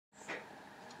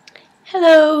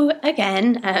Hello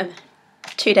again.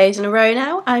 2 days in a row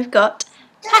now I've got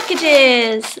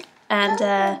packages,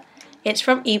 and it's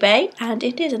from eBay, and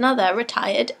it is another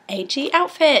retired AG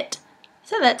outfit.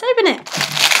 So let's open it.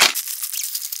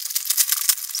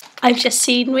 I've just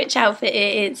seen which outfit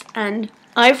it is, and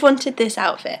I've wanted this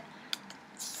outfit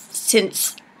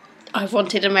since I've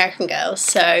wanted American Girls,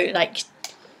 so like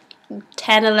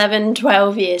 10, 11,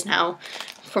 12 years now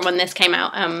from when this came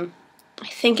out. I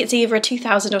think it's either a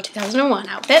 2000 or 2001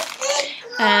 outfit.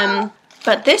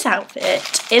 But this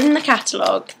outfit in the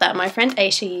catalogue that my friend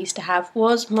Aisha used to have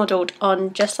was modelled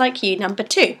on Just Like You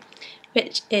 #2,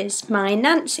 which is my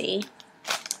Nancy.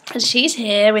 And she's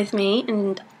here with me,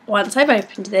 and once I've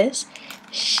opened this,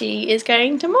 she is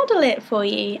going to model it for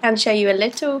you and show you a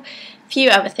little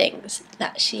few other things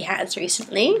that she has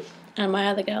recently, and my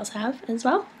other girls have as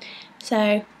well.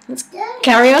 So let's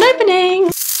carry on opening.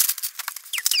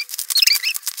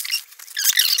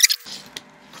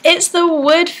 It's the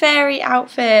Wood Fairy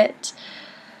outfit.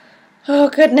 Oh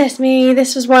goodness me,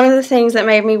 this was one of the things that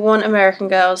made me want American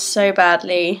Girls so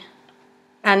badly.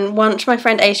 And once my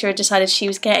friend Aisha had decided she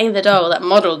was getting the doll that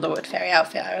modelled the Wood Fairy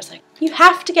outfit, I was like, you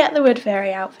have to get the Wood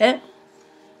Fairy outfit.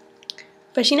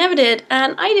 But she never did,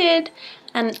 and I did.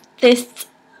 And this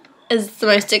is the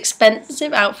most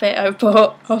expensive outfit I've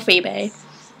bought off eBay.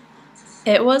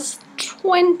 It was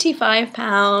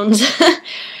 £25.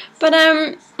 But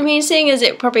I mean, seeing as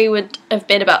it probably would have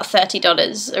been about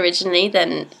 $30 originally,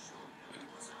 then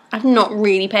I've not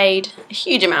really paid a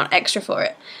huge amount extra for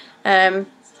it. But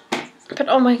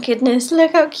oh my goodness,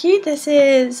 look how cute this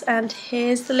is. And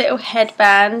here's the little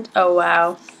headband. Oh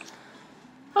wow.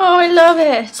 Oh, I love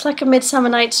it. It's like a Midsummer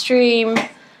Night's Dream.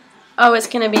 Oh, it's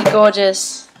going to be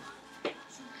gorgeous.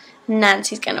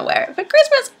 Nancy's going to wear it for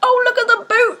Christmas. Oh, look at the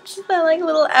boots. They're like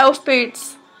little elf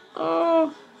boots.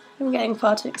 Oh, I'm getting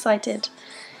far too excited.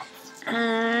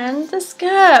 And the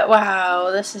skirt. Wow,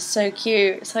 this is so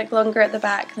cute. It's like longer at the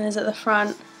back than it is at the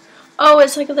front. Oh,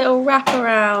 it's like a little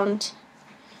wraparound.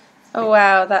 Oh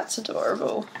wow, that's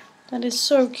adorable. That is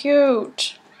so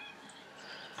cute.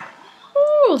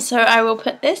 Ooh, so I will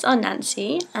put this on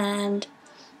Nancy and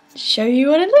show you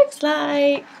what it looks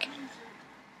like.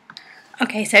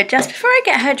 Okay, so just before I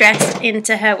get her dressed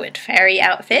into her Wood Fairy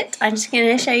outfit, I'm just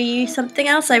going to show you something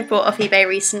else I've bought off eBay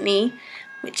recently,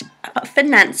 which for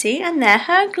Nancy, and they're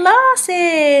her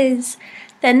glasses.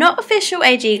 They're not official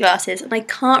AG glasses, and I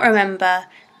can't remember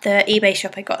the eBay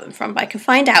shop I got them from, but I can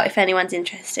find out if anyone's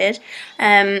interested.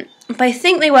 But I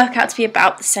think they work out to be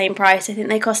about the same price. I think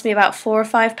they cost me about £4 or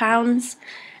 £5.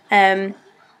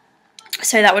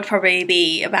 So that would probably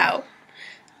be about,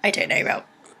 I don't know, about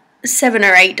 $7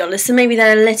 or $8. So maybe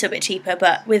they're a little bit cheaper,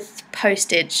 but with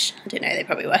postage, I don't know, they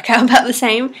probably work out about the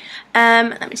same.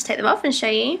 Let me just take them off and show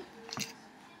you.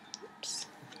 Oops.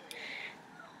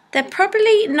 They're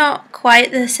probably not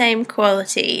quite the same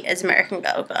quality as American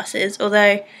Girl glasses,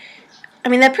 although, I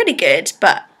mean, they're pretty good,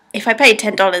 but if I paid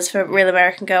 $10 for real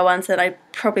American Girl ones, then I'd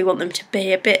probably want them to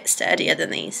be a bit sturdier than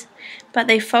these. But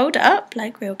they fold up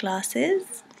like real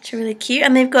glasses, which are really cute,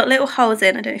 and they've got little holes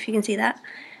in, I don't know if you can see that,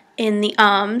 in the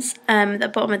arms,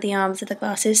 the bottom of the arms of the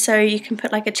glasses, so you can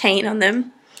put like a chain on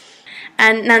them.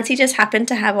 And Nancy just happened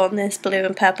to have on this blue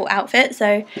and purple outfit,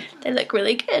 so they look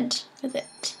really good with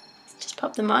it. Just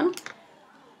pop them on.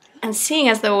 And seeing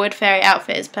as the Wood Fairy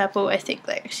outfit is purple, I think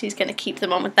that she's going to keep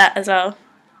them on with that as well.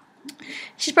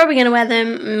 She's probably going to wear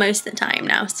them most of the time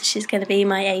now, so she's going to be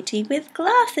my AG with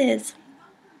glasses.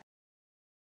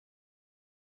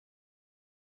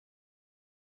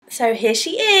 So here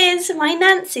she is, my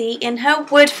Nancy, in her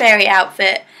Wood Fairy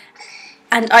outfit.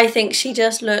 And I think she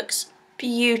just looks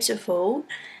beautiful.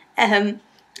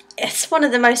 It's one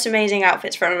of the most amazing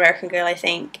outfits from American Girl, I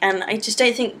think. And I just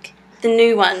don't think the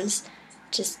new ones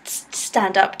just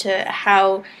stand up to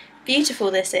how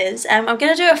beautiful this is. I'm going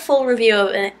to do a full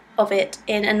review of it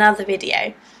in another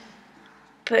video.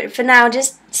 But for now,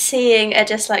 just seeing a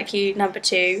Just Like You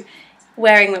 #2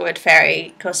 wearing the Wood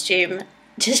Fairy costume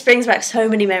just brings back so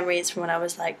many memories from when I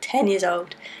was like 10 years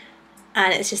old,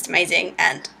 and it's just amazing.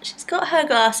 And she's got her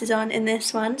glasses on in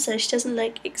this one, so she doesn't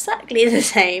look exactly the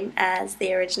same as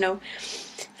the original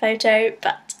photo,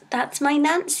 but that's my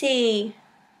Nancy.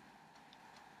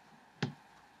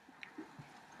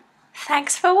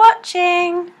 Thanks for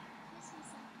watching.